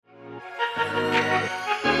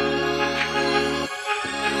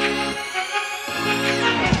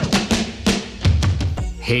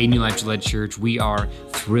Hey, New Life Gillette Church, we are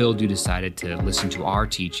thrilled you decided to listen to our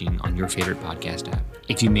teaching on your favorite podcast app.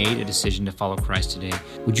 If you made a decision to follow Christ today,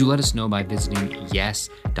 would you let us know by visiting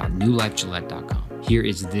yes.newlifegillette.com. Here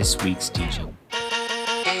is this week's teaching.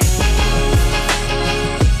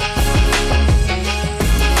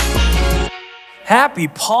 Happy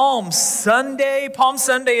Palm Sunday. Palm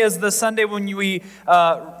Sunday is the Sunday when we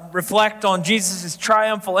reflect on Jesus'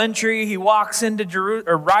 triumphal entry. He rides into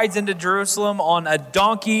Jerusalem on a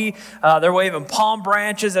donkey. They're waving palm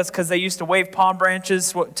branches. That's because they used to wave palm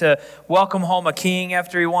branches to welcome home a king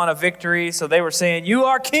after he won a victory. So they were saying, "You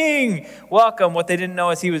are king, welcome." What they didn't know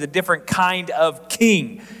is he was a different kind of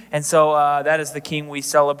king. And so that is the king we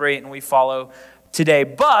celebrate and we follow today.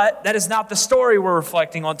 But that is not the story we're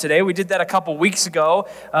reflecting on today. We did that a couple weeks ago.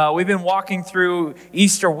 We've been walking through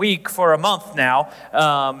Easter week for a month now.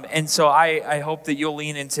 And so I hope that you'll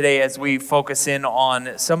lean in today as we focus in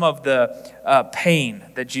on some of the pain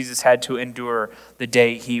that Jesus had to endure the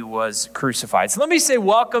day he was crucified. So let me say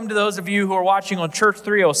welcome to those of you who are watching on Church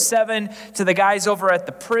 307, to the guys over at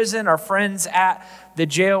the prison, our friends at the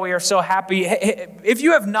jail. We are so happy. If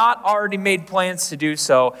you have not already made plans to do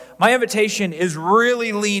so, my invitation is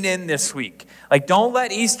really lean in this week. Like, don't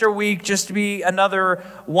let Easter week just be another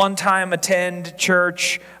one-time attend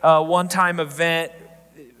church, one-time event.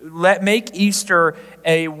 Make Easter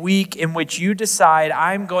a week in which you decide,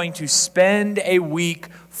 I'm going to spend a week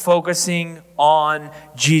focusing on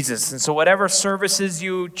Jesus. And so whatever services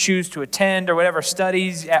you choose to attend, or whatever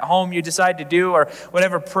studies at home you decide to do, or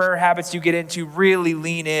whatever prayer habits you get into, really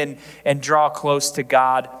lean in and draw close to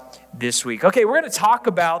God this week. Okay, we're going to talk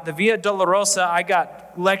about the Via Dolorosa. I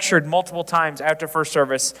got lectured multiple times after first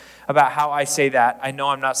service about how I say that. I know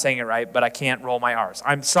I'm not saying it right, but I can't roll my R's.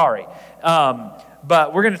 I'm sorry.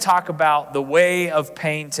 But we're going to talk about the way of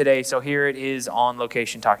pain today. So here it is on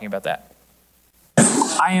location talking about that.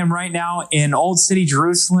 I am right now in Old City,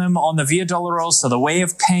 Jerusalem, on the Via Dolorosa, the way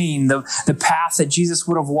of pain, the path that Jesus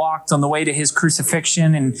would have walked on the way to his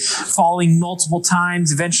crucifixion and falling multiple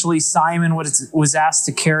times. Eventually, Simon was asked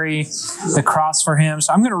to carry the cross for him.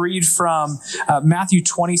 So I'm going to read from Matthew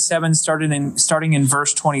 27, starting in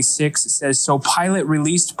verse 26. It says, "So Pilate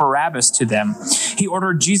released Barabbas to them. He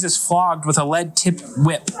ordered Jesus flogged with a lead-tipped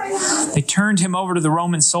whip. They turned him over to the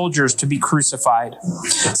Roman soldiers to be crucified.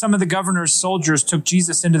 Some of the governor's soldiers took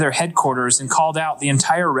Jesus into their headquarters and called out the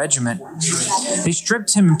entire regiment. They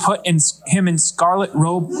stripped him and put him in a scarlet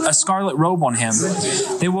robe on him.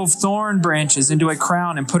 They wove thorn branches into a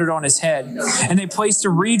crown and put it on his head. And they placed a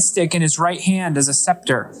reed stick in his right hand as a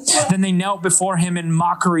scepter. Then they knelt before him in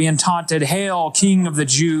mockery and taunted, 'Hail, King of the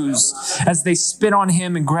Jews!' as they spit on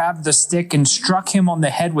him and grabbed the stick and struck him on the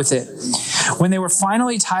head with it. When they were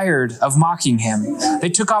finally tired of mocking him, they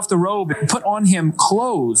took off the robe and put on him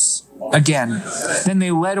clothes again. Then they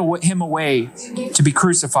led him away to be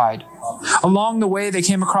crucified. Along the way, they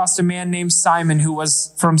came across a man named Simon who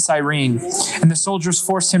was from Cyrene, and the soldiers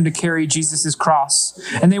forced him to carry Jesus' cross.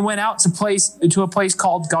 And they went out to a place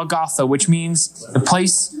called Golgotha, which means the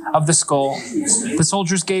place of the skull. The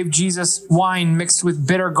soldiers gave Jesus wine mixed with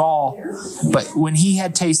bitter gall, but when he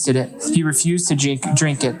had tasted it, he refused to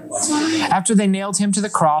drink it. After they nailed him to the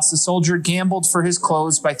cross, the soldier gambled for his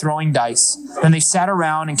clothes by throwing dice. Then they sat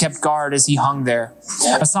around and kept guard as he hung there.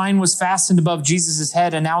 A sign was fastened above Jesus'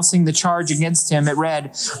 head announcing the charge against him. It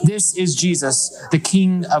read, "This is Jesus, the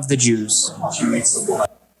King of the Jews."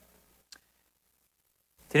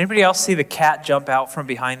 Did anybody else see the cat jump out from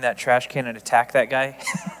behind that trash can and attack that guy?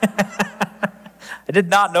 I did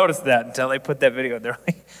not notice that until they put that video in there.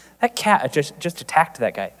 That cat just attacked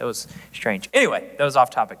that guy. That was strange. Anyway, that was off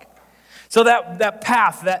topic. So that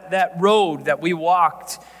path, that road that we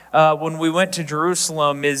walked when we went to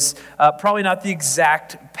Jerusalem is probably not the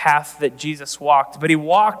exact path that Jesus walked, but he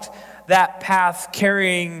walked that path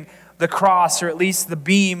carrying the cross, or at least the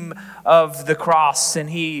beam of the cross, and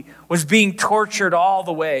he was being tortured all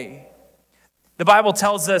the way. The Bible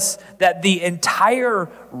tells us that the entire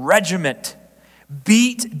regiment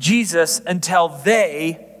beat Jesus until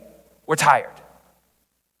they were tired.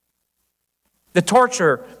 The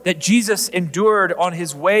torture that Jesus endured on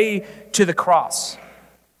his way to the cross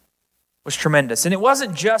was tremendous. And it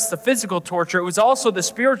wasn't just the physical torture, it was also the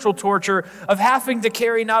spiritual torture of having to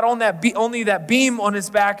carry not only that beam on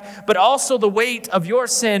his back, but also the weight of your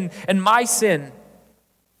sin and my sin.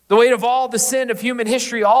 The weight of all the sin of human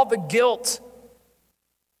history, all the guilt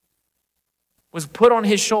was put on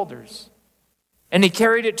his shoulders. And he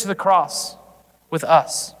carried it to the cross with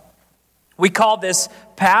us. We call this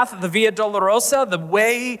path the Via Dolorosa, the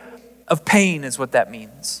way of pain is what that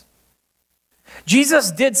means.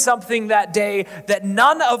 Jesus did something that day that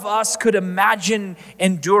none of us could imagine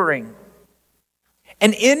enduring.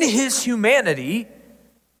 And in his humanity,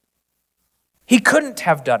 he couldn't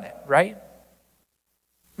have done it, right?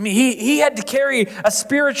 I mean, he had to carry a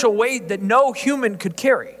spiritual weight that no human could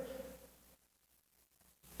carry.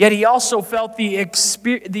 Yet he also felt the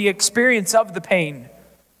experience of the pain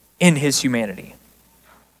in his humanity.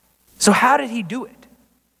 So how did he do it?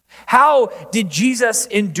 How did Jesus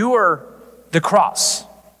endure the cross?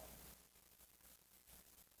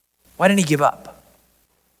 Why didn't he give up?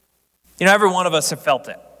 You know, every one of us have felt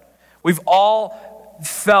it. We've all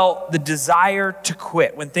felt the desire to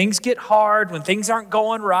quit. When things get hard, when things aren't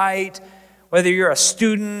going right, whether you're a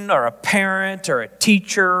student or a parent or a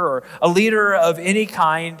teacher or a leader of any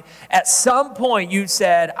kind, at some point you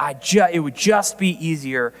said, it would just be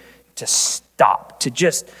easier to stop,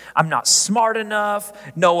 I'm not smart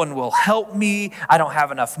enough, no one will help me, I don't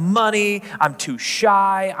have enough money, I'm too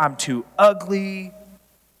shy, I'm too ugly.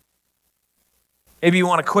 Maybe you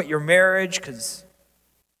want to quit your marriage because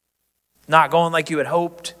it's not going like you had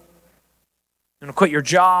hoped. You want to quit your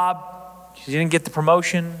job because you didn't get the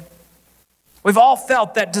promotion. We've all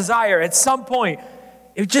felt that desire at some point.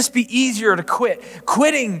 It would just be easier to quit.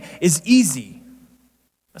 Quitting is easy.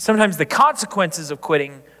 Sometimes the consequences of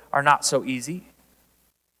quitting are not so easy.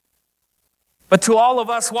 But to all of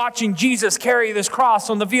us watching Jesus carry this cross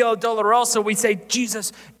on the Via Dolorosa, we say,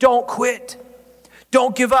 Jesus, don't quit.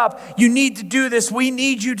 Don't give up. You need to do this. We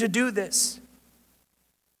need you to do this.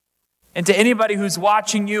 And to anybody who's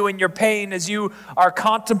watching you in your pain as you are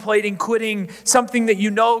contemplating quitting something that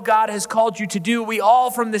you know God has called you to do, we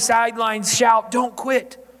all from the sidelines shout, don't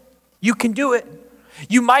quit. You can do it.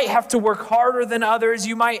 You might have to work harder than others.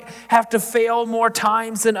 You might have to fail more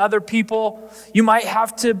times than other people. You might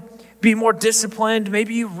have to be more disciplined.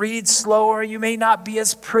 Maybe you read slower. You may not be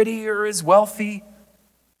as pretty or as wealthy.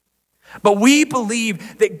 But we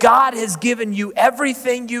believe that God has given you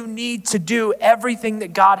everything you need to do, everything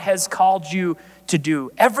that God has called you to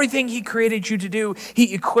do. Everything he created you to do,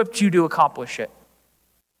 he equipped you to accomplish it.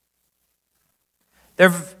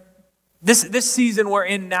 This season we're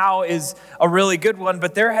in now is a really good one,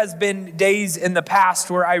 but there has been days in the past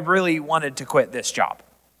where I really wanted to quit this job.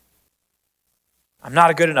 I'm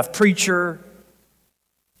not a good enough preacher.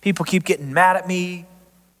 People keep getting mad at me.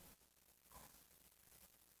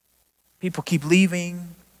 People keep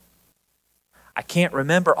leaving. I can't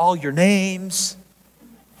remember all your names.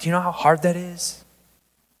 Do you know how hard that is?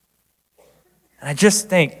 And I just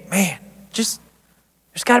think, man, there's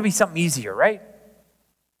got to be something easier, right?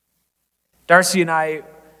 Darcy and I,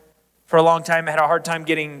 for a long time, had a hard time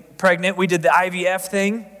getting pregnant. We did the IVF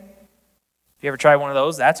thing. If you ever tried one of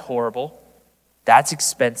those, that's horrible. That's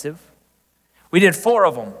expensive. We did 4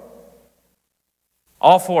 of them.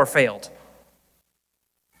 All 4 failed.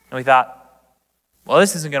 And we thought, well,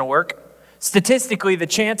 this isn't going to work. Statistically, the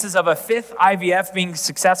chances of a 5th IVF being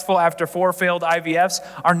successful after 4 failed IVFs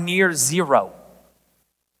are near 0.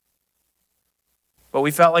 But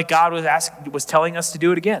we felt like God was telling us to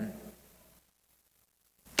do it again.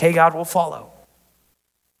 Okay, God, will follow.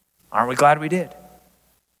 Aren't we glad we did?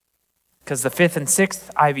 Because the 5th and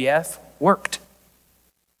 6th IVF worked.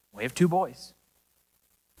 We have 2 boys.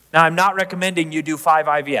 Now, I'm not recommending you do 5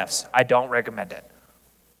 IVFs. I don't recommend it.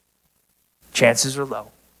 Chances are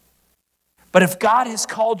low. But if God has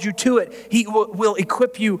called you to it, he will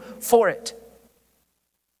equip you for it.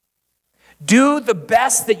 Do the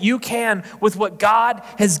best that you can with what God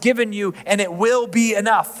has given you, and it will be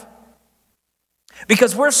enough.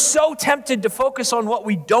 Because we're so tempted to focus on what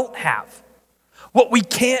we don't have, what we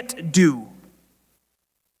can't do.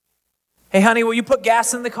 Hey, honey, will you put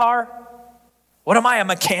gas in the car? What am I, a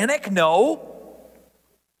mechanic? No.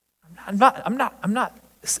 I'm not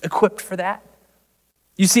equipped for that.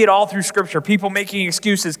 You see it all through Scripture. People making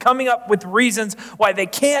excuses, coming up with reasons why they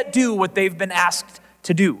can't do what they've been asked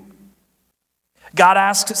to do. God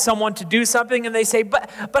asks someone to do something and they say, but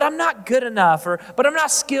I'm not good enough, but I'm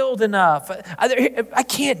not skilled enough. I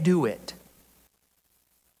can't do it.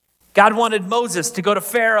 God wanted Moses to go to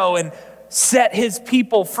Pharaoh and set his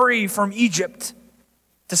people free from Egypt,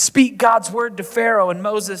 to speak God's word to Pharaoh. And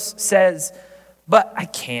Moses says, but I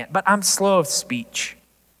can't, but I'm slow of speech.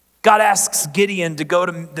 God asks Gideon to go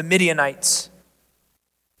to the Midianites.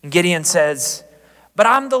 And Gideon says, but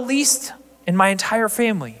I'm the least in my entire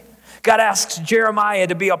family. God asks Jeremiah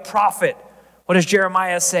to be a prophet. What does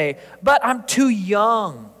Jeremiah say? But I'm too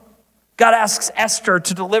young. God asks Esther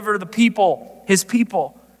to deliver the people, his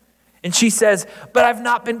people. And she says, but I've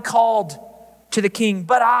not been called to the king.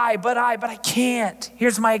 But I can't.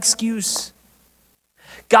 Here's my excuse.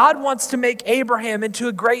 God wants to make Abraham into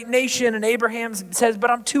a great nation, and Abraham says, but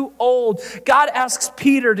I'm too old. God asks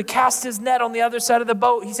Peter to cast his net on the other side of the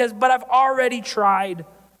boat. He says, but I've already tried.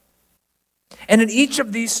 And in each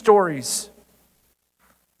of these stories,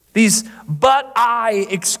 these but I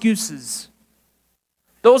excuses,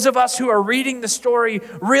 those of us who are reading the story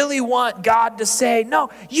really want God to say, no,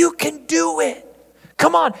 you can do it.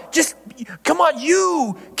 Come on,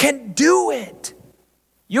 you can do it.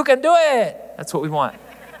 You can do it. That's what we want.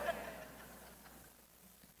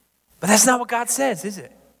 But that's not what God says, is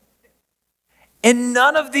it? In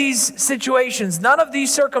none of these situations, none of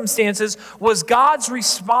these circumstances was God's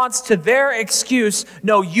response to their excuse,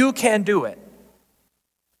 no, you can do it.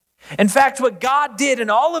 In fact, what God did in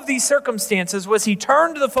all of these circumstances was he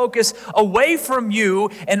turned the focus away from you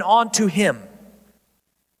and onto him.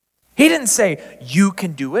 He didn't say, you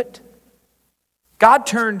can do it. God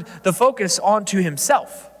turned the focus onto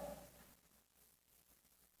himself.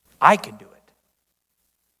 I can do it.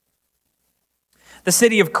 The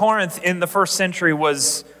city of Corinth in the first century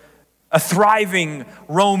was a thriving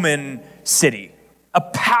Roman city, a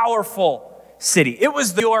powerful city. It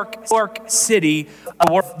was the York city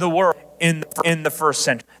of the world in the first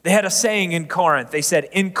century. They had a saying in Corinth. They said,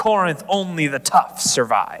 in Corinth, only the tough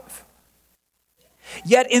survive.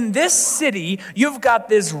 Yet in this city, you've got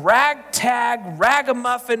this ragtag,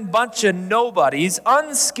 ragamuffin bunch of nobodies,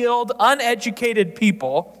 unskilled, uneducated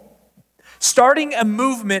people, starting a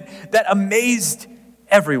movement that amazed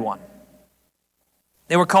everyone.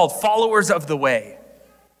 They were called followers of the way.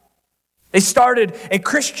 They started a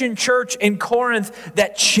Christian church in Corinth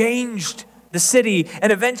that changed the city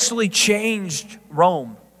and eventually changed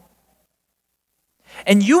Rome.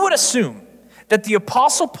 And you would assume that the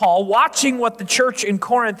Apostle Paul, watching what the church in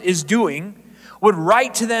Corinth is doing, would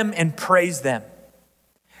write to them and praise them.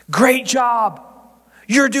 Great job.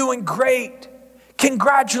 You're doing great.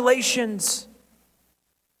 Congratulations.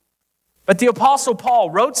 But the Apostle Paul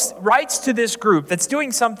writes to this group that's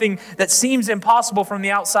doing something that seems impossible from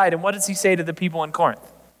the outside. And what does he say to the people in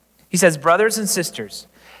Corinth? He says, brothers and sisters,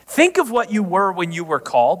 think of what you were when you were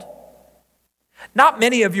called. Not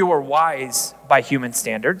many of you were wise by human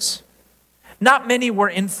standards. Not many were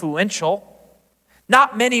influential.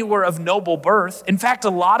 Not many were of noble birth. In fact,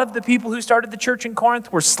 a lot of the people who started the church in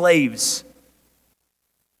Corinth were slaves.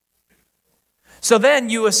 So then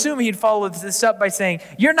you assume he'd follow this up by saying,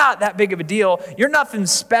 you're not that big of a deal. You're nothing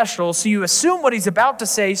special. So you assume what he's about to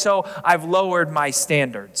say, so I've lowered my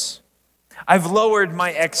standards. I've lowered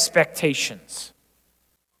my expectations.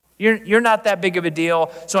 You're not that big of a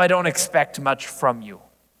deal, so I don't expect much from you.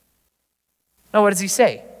 No, what does he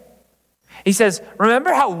say? He says,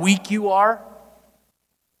 remember how weak you are?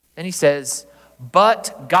 Then he says,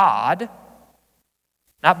 but God,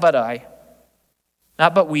 not but I,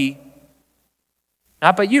 not but we,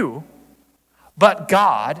 not but you, but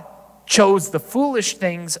God chose the foolish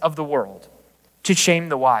things of the world to shame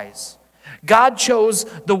the wise. God chose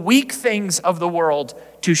the weak things of the world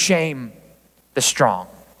to shame the strong.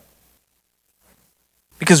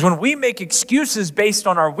 Because when we make excuses based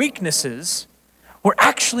on our weaknesses, we're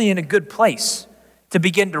actually in a good place to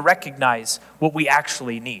begin to recognize what we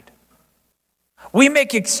actually need. We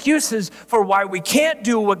make excuses for why we can't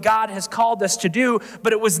do what God has called us to do,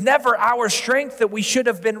 but it was never our strength that we should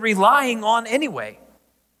have been relying on anyway.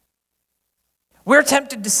 We're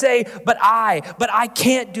tempted to say, but I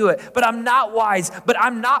can't do it, but I'm not wise, but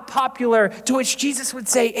I'm not popular, to which Jesus would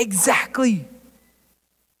say, exactly.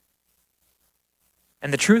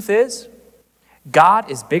 And the truth is, God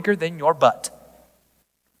is bigger than your butt.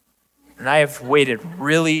 And I have waited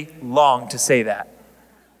really long to say that.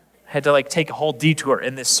 I had to take a whole detour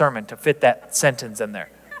in this sermon to fit that sentence in there.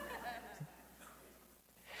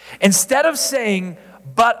 Instead of saying,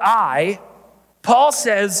 but I, Paul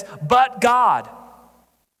says, but God.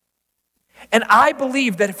 And I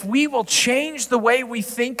believe that if we will change the way we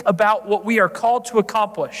think about what we are called to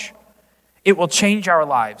accomplish, it will change our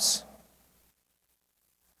lives.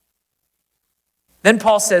 Then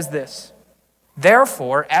Paul says this,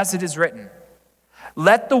 therefore, as it is written,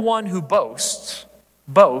 let the one who boasts,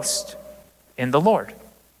 boast in the Lord.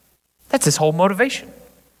 That's his whole motivation.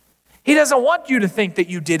 He doesn't want you to think that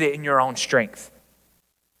you did it in your own strength.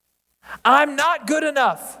 I'm not good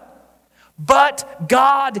enough, but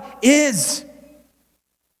God is.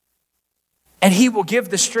 And he will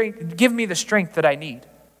give me the strength that I need.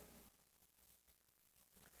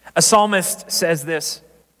 A psalmist says this,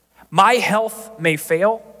 my health may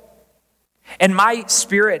fail, and my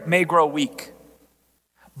spirit may grow weak,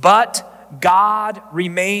 but God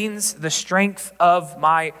remains the strength of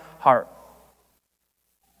my heart.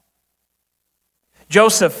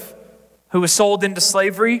 Joseph, who was sold into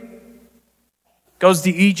slavery, goes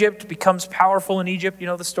to Egypt, becomes powerful in Egypt. You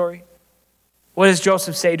know the story? What does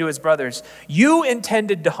Joseph say to his brothers? You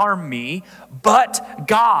intended to harm me, but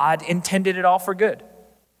God intended it all for good.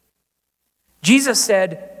 Jesus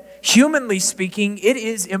said, humanly speaking, it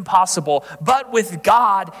is impossible, but with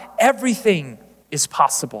God, everything is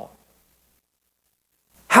possible.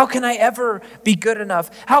 How can I ever be good enough?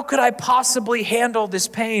 How could I possibly handle this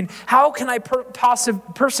pain? How can I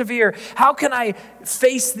persevere? How can I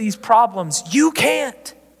face these problems? You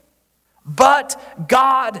can't, but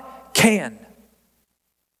God can.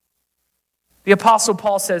 The Apostle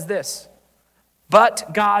Paul says this,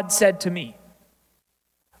 but God said to me,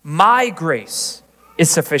 my grace is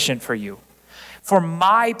sufficient for you, for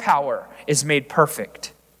my power is made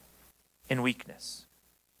perfect in weakness.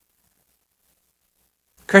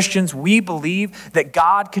 Christians, we believe that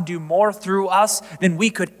God can do more through us than we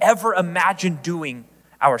could ever imagine doing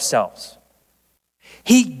ourselves.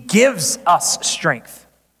 He gives us strength.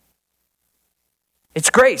 It's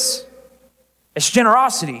grace. It's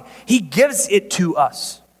generosity. He gives it to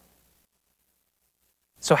us.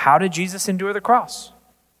 So how did Jesus endure the cross?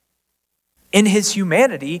 In his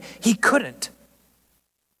humanity, he couldn't.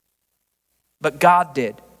 But God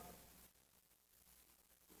did.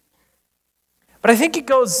 But I think it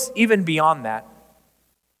goes even beyond that.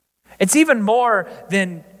 It's even more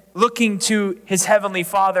than looking to his heavenly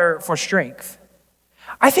Father for strength.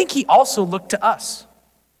 I think he also looked to us.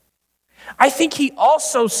 I think he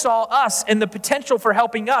also saw us and the potential for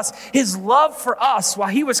helping us. His love for us while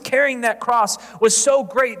he was carrying that cross was so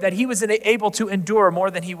great that he was able to endure more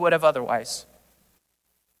than he would have otherwise.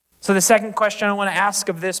 So the second question I want to ask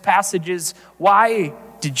of this passage is, why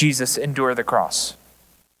did Jesus endure the cross?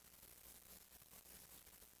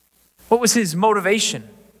 What was his motivation?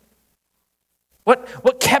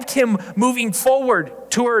 What kept him moving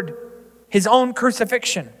forward toward his own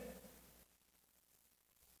crucifixion?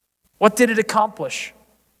 What did it accomplish?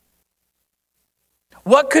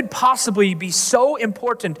 What could possibly be so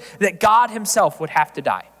important that God himself would have to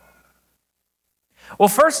die? Well,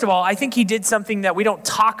 first of all, I think he did something that we don't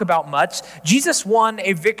talk about much. Jesus won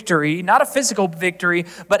a victory, not a physical victory,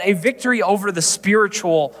 but a victory over the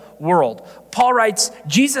spiritual world. Paul writes,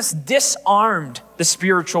 Jesus disarmed the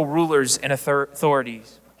spiritual rulers and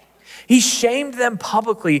authorities. He shamed them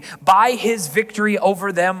publicly by his victory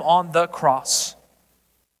over them on the cross.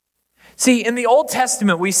 See, in the Old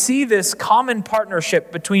Testament, we see this common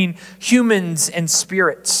partnership between humans and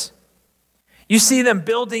spirits. You see them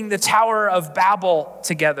building the Tower of Babel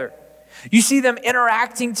together. You see them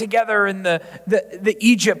interacting together in the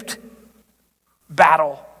Egypt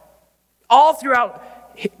battle. All throughout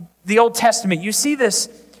the Old Testament, you see this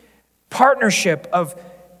partnership of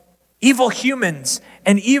evil humans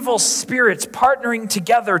and evil spirits partnering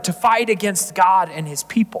together to fight against God and his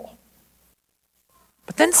people.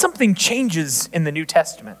 But then something changes in the New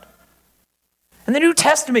Testament. In the New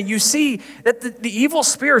Testament, you see that the evil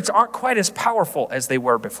spirits aren't quite as powerful as they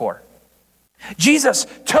were before. Jesus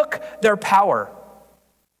took their power.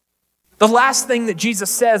 The last thing that Jesus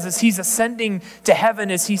says as he's ascending to heaven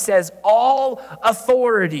is he says, all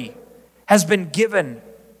authority has been given.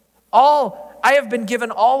 I have been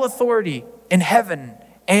given all authority in heaven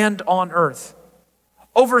and on earth,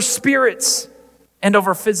 over spirits and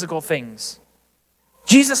over physical things.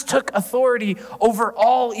 Jesus took authority over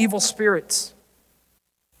all evil spirits.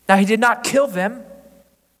 Now, he did not kill them.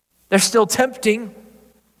 They're still tempting.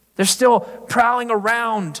 They're still prowling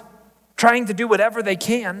around, trying to do whatever they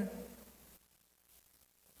can.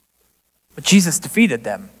 But Jesus defeated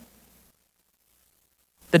them.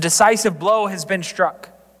 The decisive blow has been struck.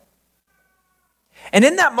 And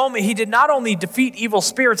in that moment, he did not only defeat evil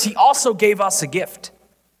spirits, he also gave us a gift.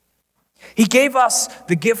 He gave us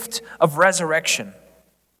the gift of resurrection.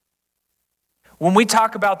 When we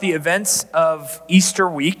talk about the events of Easter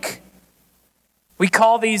week, we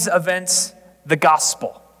call these events the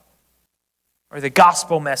gospel, or the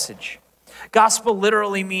gospel message. Gospel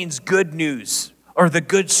literally means good news, or the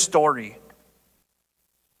good story.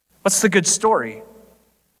 What's the good story?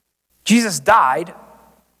 Jesus died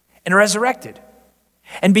and resurrected.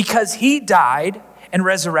 And because he died and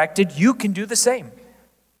resurrected, you can do the same.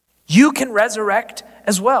 You can resurrect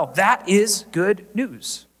as well. That is good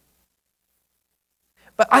news.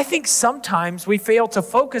 But I think sometimes we fail to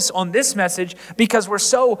focus on this message because we're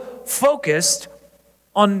so focused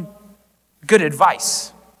on good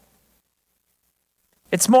advice.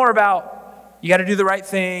 It's more about you got to do the right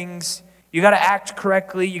things, you got to act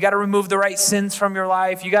correctly, you got to remove the right sins from your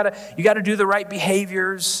life, you got to do the right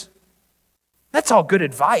behaviors. That's all good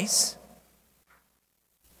advice.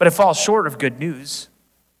 But it falls short of good news.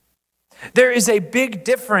 There is a big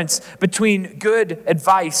difference between good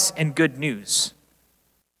advice and good news.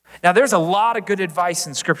 Now, there's a lot of good advice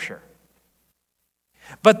in Scripture.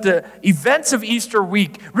 But the events of Easter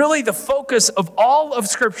week, really the focus of all of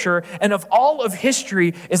Scripture and of all of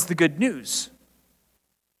history is the good news.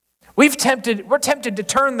 We're tempted to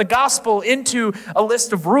turn the gospel into a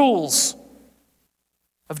list of rules,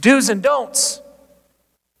 of do's and don'ts,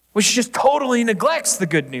 which just totally neglects the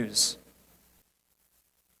good news.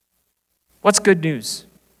 What's good news?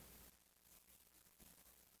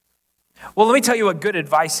 Well, let me tell you what good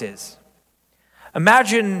advice is.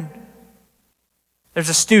 Imagine there's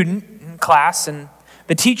a student in class and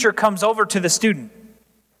the teacher comes over to the student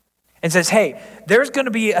and says, hey, there's going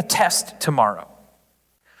to be a test tomorrow.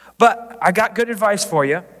 But I got good advice for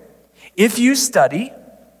you. If you study,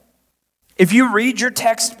 if you read your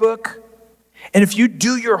textbook, and if you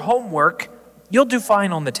do your homework, you'll do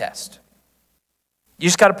fine on the test. You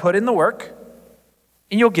just got to put in the work,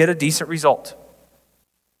 and you'll get a decent result.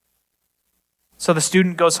 So the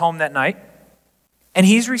student goes home that night, and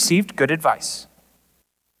he's received good advice.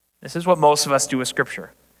 This is what most of us do with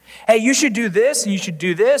Scripture. Hey, you should do this, and you should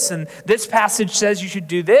do this, and this passage says you should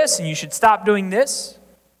do this, and you should stop doing this.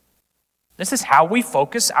 This is how we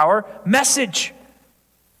focus our message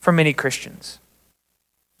for many Christians.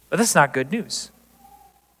 But that's not good news.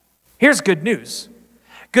 Here's good news.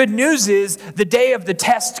 Good news is the day of the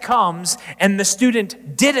test comes and the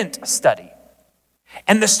student didn't study.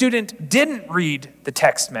 And the student didn't read the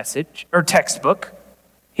text message or textbook.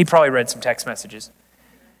 He probably read some text messages.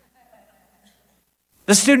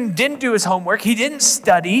 The student didn't do his homework. He didn't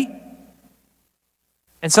study.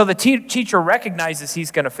 And so the teacher recognizes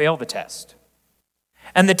he's going to fail the test.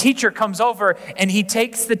 And the teacher comes over and he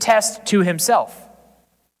takes the test to himself.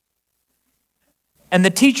 And the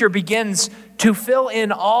teacher begins to fill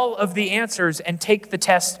in all of the answers and take the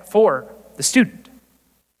test for the student.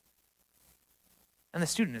 And the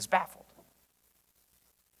student is baffled.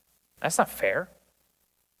 That's not fair.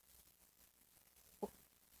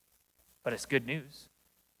 But it's good news.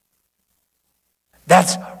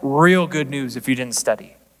 That's real good news if you didn't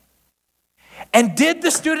study. And did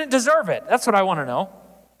the student deserve it? That's what I want to know.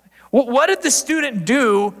 What did the student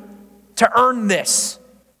do to earn this?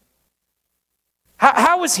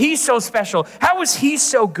 How was he so special? How was he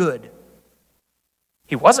so good?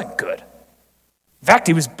 He wasn't good. In fact,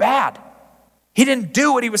 he was bad. He didn't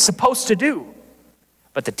do what he was supposed to do.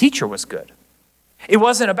 But the teacher was good. It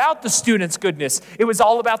wasn't about the student's goodness. It was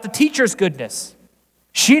all about the teacher's goodness.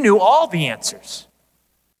 She knew all the answers.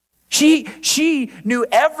 She knew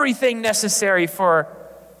everything necessary for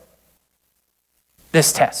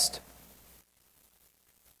this test.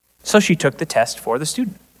 So she took the test for the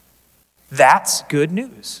student. That's good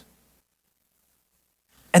news.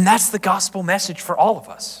 And that's the gospel message for all of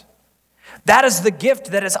us. That is the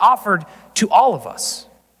gift that is offered to all of us.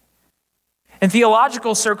 In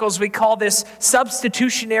theological circles, we call this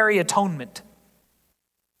substitutionary atonement.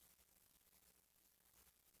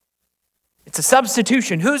 It's a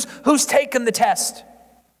substitution. Who's taken the test?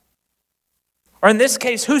 Or in this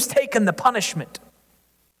case, who's taken the punishment?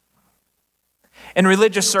 In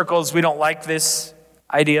religious circles, we don't like this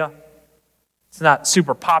idea. It's not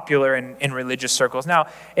super popular in religious circles. Now,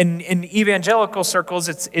 in evangelical circles,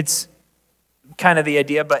 it's kind of the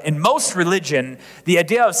idea, but in most religion, the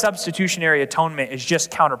idea of substitutionary atonement is just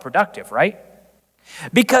counterproductive, right?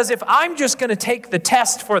 Because if I'm just going to take the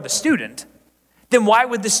test for the student, then why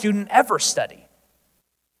would the student ever study?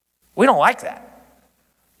 We don't like that.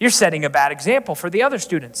 You're setting a bad example for the other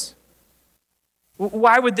students.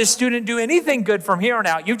 Why would this student do anything good from here on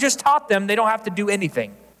out? You've just taught them they don't have to do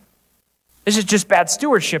anything. This is just bad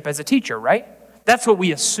stewardship as a teacher, right? That's what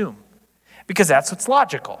we assume, because that's what's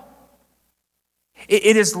logical.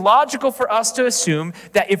 It is logical for us to assume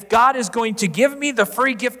that if God is going to give me the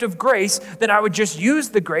free gift of grace, then I would just use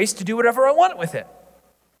the grace to do whatever I want with it.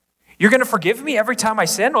 You're going to forgive me every time I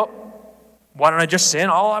sin? Well, why don't I just sin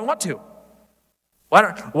all I want to? Why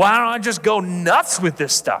don't I just go nuts with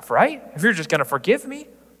this stuff, right? If you're just going to forgive me.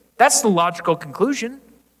 That's the logical conclusion.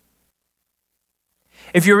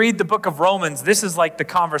 If you read the book of Romans, this is like the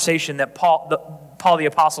conversation that Paul the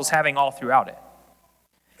Apostle is having all throughout it.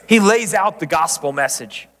 He lays out the gospel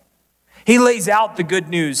message. He lays out the good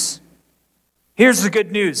news. Here's the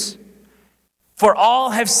good news. For all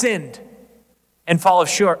have sinned and fallen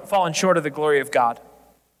short of the glory of God.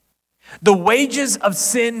 The wages of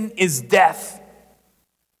sin is death.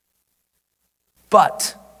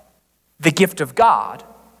 But the gift of God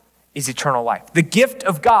is eternal life. The gift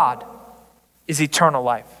of God is eternal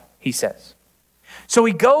life, he says. So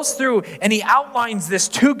he goes through and he outlines this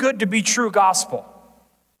too good to be true gospel.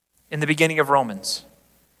 in the beginning of Romans.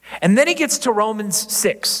 And then he gets to Romans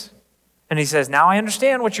 6. And he says, now I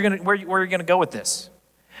understand where you're going to go with this.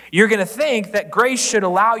 You're going to think that grace should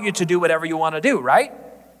allow you to do whatever you want to do, right?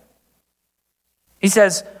 He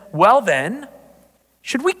says, well then,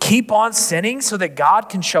 should we keep on sinning so that God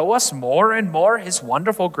can show us more and more his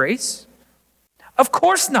wonderful grace? Of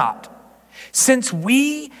course not. Since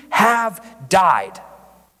we have died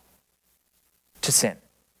to sin,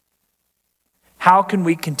 how can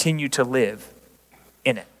we continue to live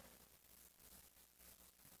in it?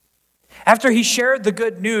 After he shared the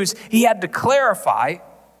good news, he had to clarify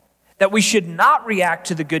that we should not react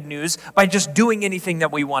to the good news by just doing anything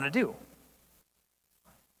that we want to do.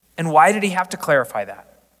 And why did he have to clarify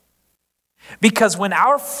that? Because when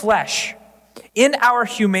our flesh, in our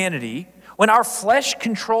humanity, when our flesh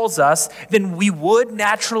controls us, then we would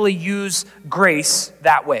naturally use grace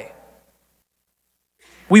that way.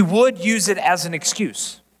 We would use it as an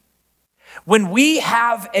excuse. When we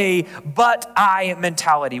have a but-I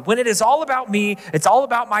mentality, when it is all about me, it's all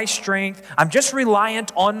about my strength, I'm just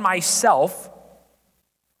reliant on myself,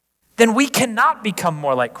 then we cannot become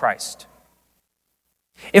more like Christ.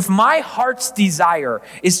 If my heart's desire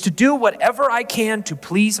is to do whatever I can to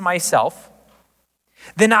please myself,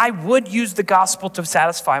 then I would use the gospel to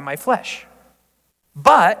satisfy my flesh.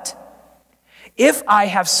 But if I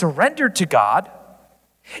have surrendered to God,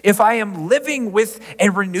 if I am living with a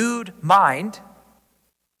renewed mind,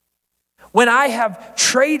 when I have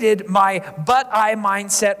traded my but-I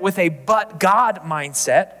mindset with a but-God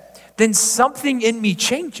mindset, then something in me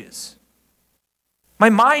changes. My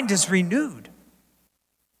mind is renewed.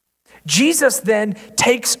 Jesus then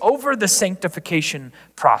takes over the sanctification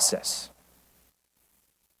process.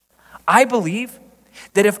 I believe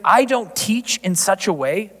that if I don't teach in such a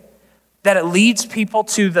way that it leads people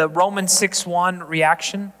to the Romans 6:1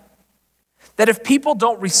 reaction, that if people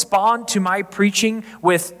don't respond to my preaching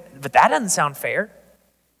with, but that doesn't sound fair,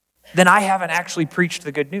 then I haven't actually preached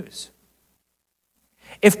the good news.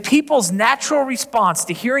 If people's natural response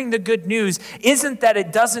to hearing the good news isn't that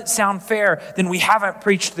it doesn't sound fair, then we haven't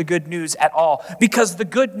preached the good news at all, because the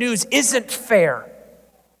good news isn't fair.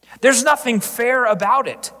 There's nothing fair about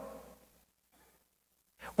it.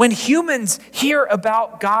 When humans hear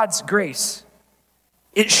about God's grace,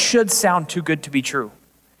 it should sound too good to be true,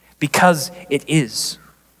 because it is.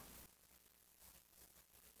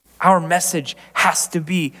 Our message has to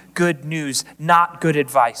be good news, not good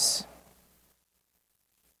advice.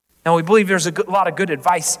 Now, we believe there's a lot of good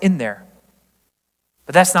advice in there,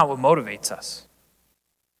 but that's not what motivates us.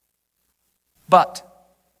 But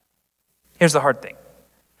here's the hard thing.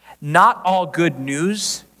 Not all good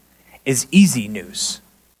news is easy news.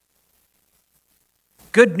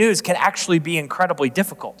 Good news can actually be incredibly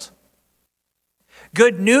difficult.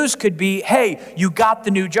 Good news could be, hey, you got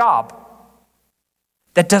the new job.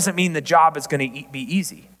 That doesn't mean the job is going to be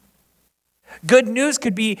easy. Good news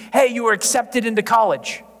could be, hey, you were accepted into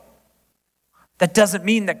college. That doesn't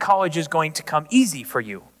mean that college is going to come easy for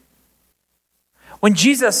you. When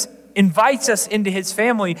Jesus invites us into his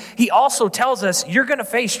family, he also tells us you're going to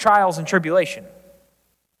face trials and tribulation.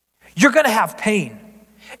 You're going to have pain.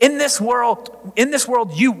 In this world,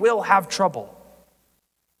 you will have trouble.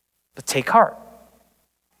 But take heart,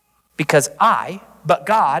 because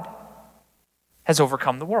God, has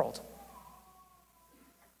overcome the world.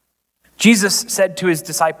 Jesus said to his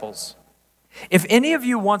disciples, if any of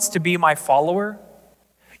you wants to be my follower,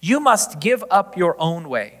 you must give up your own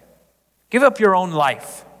way. Give up your own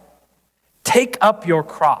life. Take up your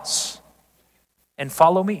cross and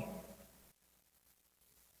follow me.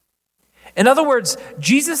 In other words,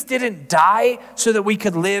 Jesus didn't die so that we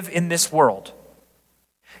could live in this world.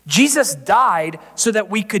 Jesus died so that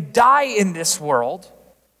we could die in this world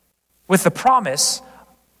with the promise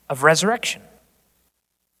of resurrection,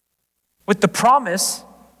 with the promise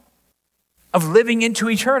of living into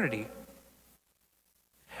eternity.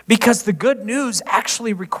 Because the good news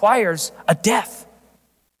actually requires a death.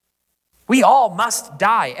 We all must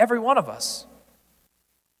die, every one of us.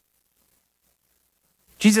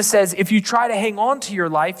 Jesus says, if you try to hang on to your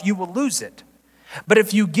life, you will lose it. But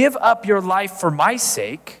if you give up your life for my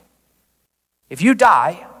sake, if you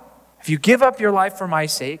die, if you give up your life for my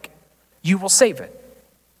sake, you will save it.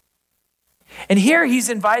 And here he's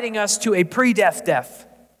inviting us to a pre-death death.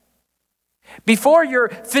 Before your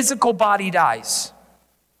physical body dies,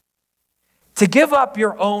 to give up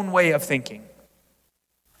your own way of thinking,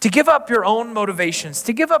 to give up your own motivations,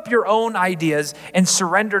 to give up your own ideas and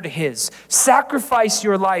surrender to his. Sacrifice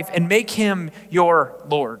your life and make him your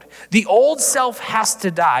Lord. The old self has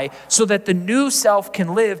to die so that the new self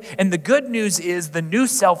can live, and the good news is the new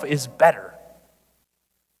self is better.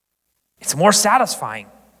 It's more satisfying.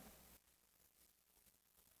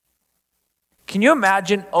 Can you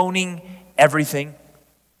imagine owning everything?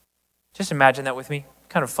 Just imagine that with me.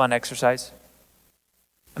 Kind of fun exercise.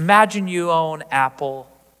 Imagine you own Apple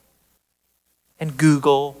and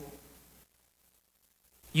Google.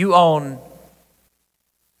 You own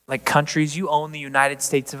like countries. You own the United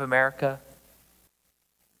States of America.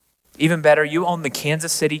 Even better, you own the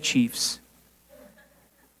Kansas City Chiefs.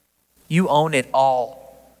 You own it all.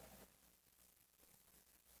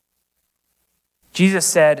 Jesus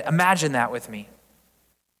said, imagine that with me.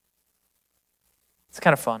 It's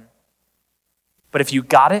kind of fun. But if you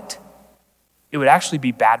got it, it would actually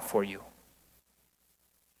be bad for you.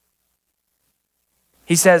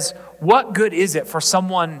 He says, what good is it for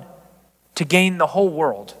someone to gain the whole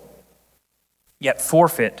world, yet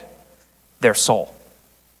forfeit their soul?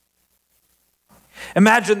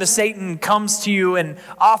 Imagine the Satan comes to you and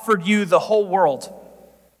offered you the whole world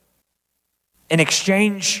in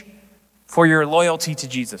exchange for your loyalty to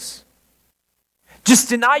Jesus. Just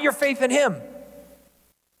deny your faith in him,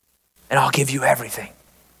 and I'll give you everything.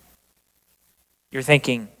 You're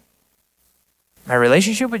thinking, my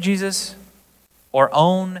relationship with Jesus or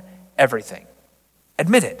own everything?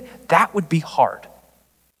 Admit it, that would be hard.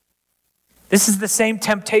 This is the same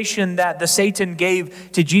temptation that the Satan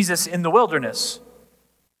gave to Jesus in the wilderness.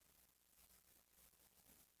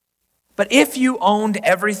 But if you owned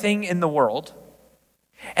everything in the world,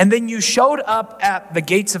 and then you showed up at the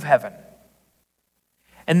gates of heaven,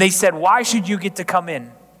 and they said, why should you get to come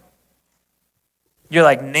in? You're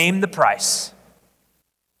like, name the price.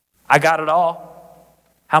 I got it all.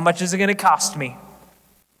 How much is it going to cost me?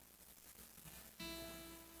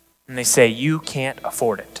 And they say, you can't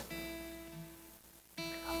afford it.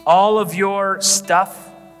 All of your stuff,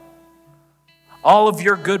 all of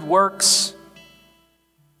your good works,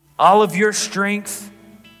 all of your strength,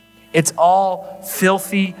 it's all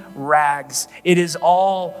filthy rags. It is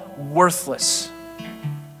all worthless.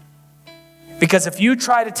 Because if you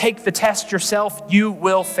try to take the test yourself, you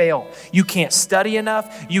will fail. You can't study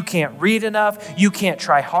enough. You can't read enough. You can't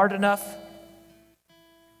try hard enough.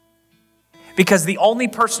 Because the only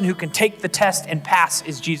person who can take the test and pass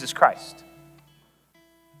is Jesus Christ.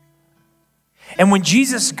 And when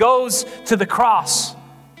Jesus goes to the cross,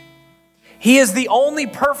 he is the only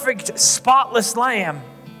perfect, spotless lamb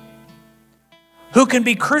who can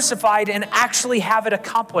be crucified and actually have it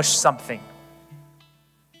accomplish something.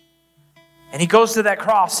 And he goes to that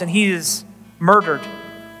cross and he is murdered.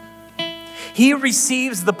 He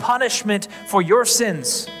receives the punishment for your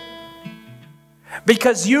sins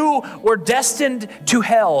because you were destined to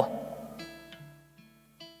hell.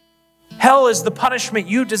 Hell is the punishment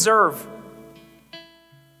you deserve.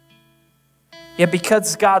 Yet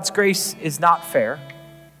because God's grace is not fair,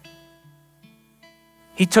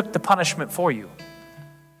 he took the punishment for you.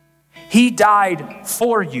 He died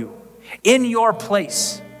for you in your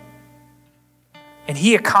place. And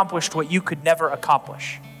he accomplished what you could never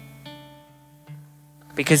accomplish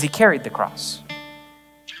because he carried the cross.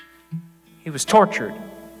 He was tortured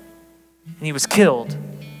and he was killed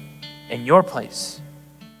in your place.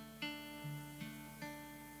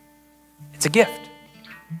 It's a gift.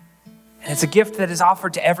 And it's a gift that is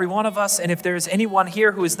offered to every one of us. And if there is anyone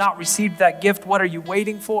here who has not received that gift, what are you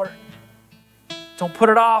waiting for? Don't put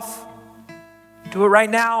it off. Do it right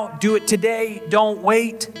now. Do it today. Don't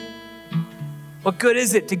wait. What good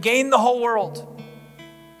is it to gain the whole world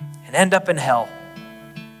and end up in hell?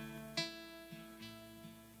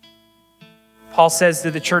 Paul says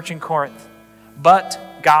to the church in Corinth, but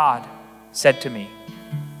God said to me,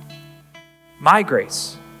 my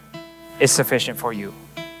grace is sufficient for you.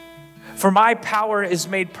 For my power is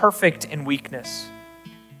made perfect in weakness.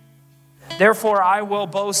 Therefore, I will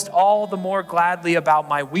boast all the more gladly about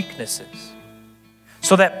my weaknesses,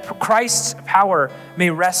 so that Christ's power may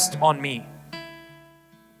rest on me.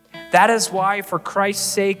 That is why, for Christ's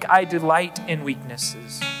sake, I delight in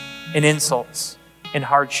weaknesses, in insults, in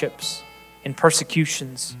hardships, in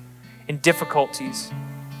persecutions, in difficulties.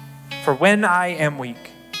 For when I am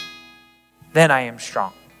weak, then I am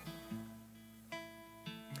strong.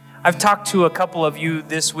 I've talked to a couple of you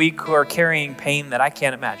this week who are carrying pain that I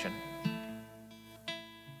can't imagine.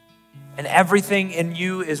 And everything in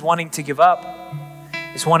you is wanting to give up,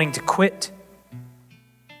 is wanting to quit,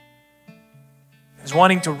 is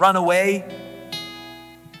wanting to run away.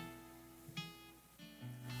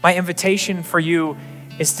 My invitation for you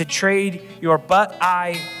is to trade your but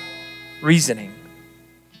I reasoning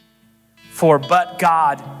for but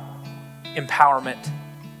God empowerment.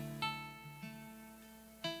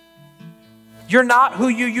 You're not who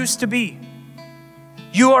you used to be.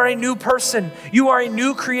 You are a new person. You are a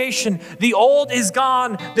new creation. The old is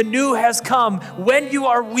gone. The new has come. When you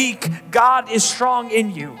are weak, God is strong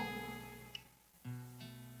in you.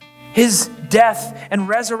 His death and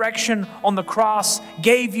resurrection on the cross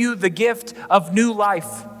gave you the gift of new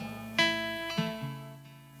life.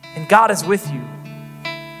 And God is with you.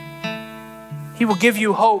 He will give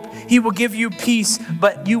you hope. He will give you peace,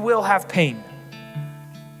 but you will have pain.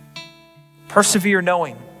 Persevere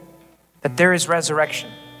knowing that there is resurrection.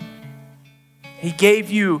 He gave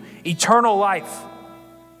you eternal life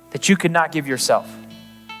that you could not give yourself,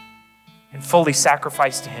 and fully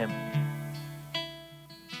sacrifice to Him.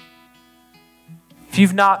 If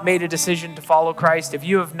you've not made a decision to follow Christ, if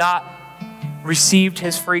you have not received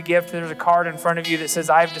His free gift, there's a card in front of you that says,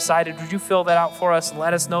 I've decided. Would you fill that out for us and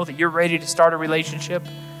let us know that you're ready to start a relationship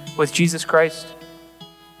with Jesus Christ?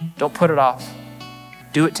 Don't put it off.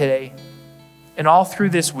 Do it today. And all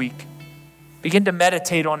through this week, begin to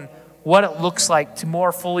meditate on what it looks like to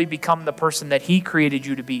more fully become the person that He created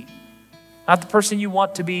you to be. Not the person you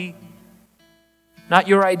want to be, not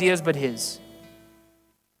your ideas, but His.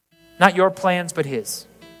 Not your plans, but His.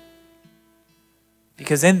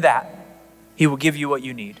 Because in that, He will give you what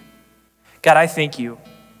you need. God, I thank you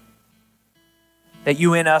that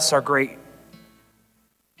you in us are great.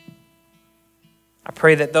 I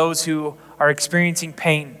pray that those who are experiencing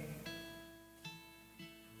pain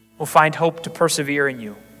will find hope to persevere in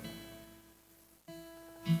you.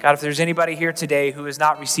 God, if there's anybody here today who has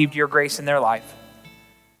not received your grace in their life,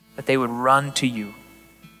 that they would run to you.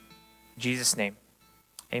 In Jesus' name,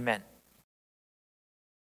 amen.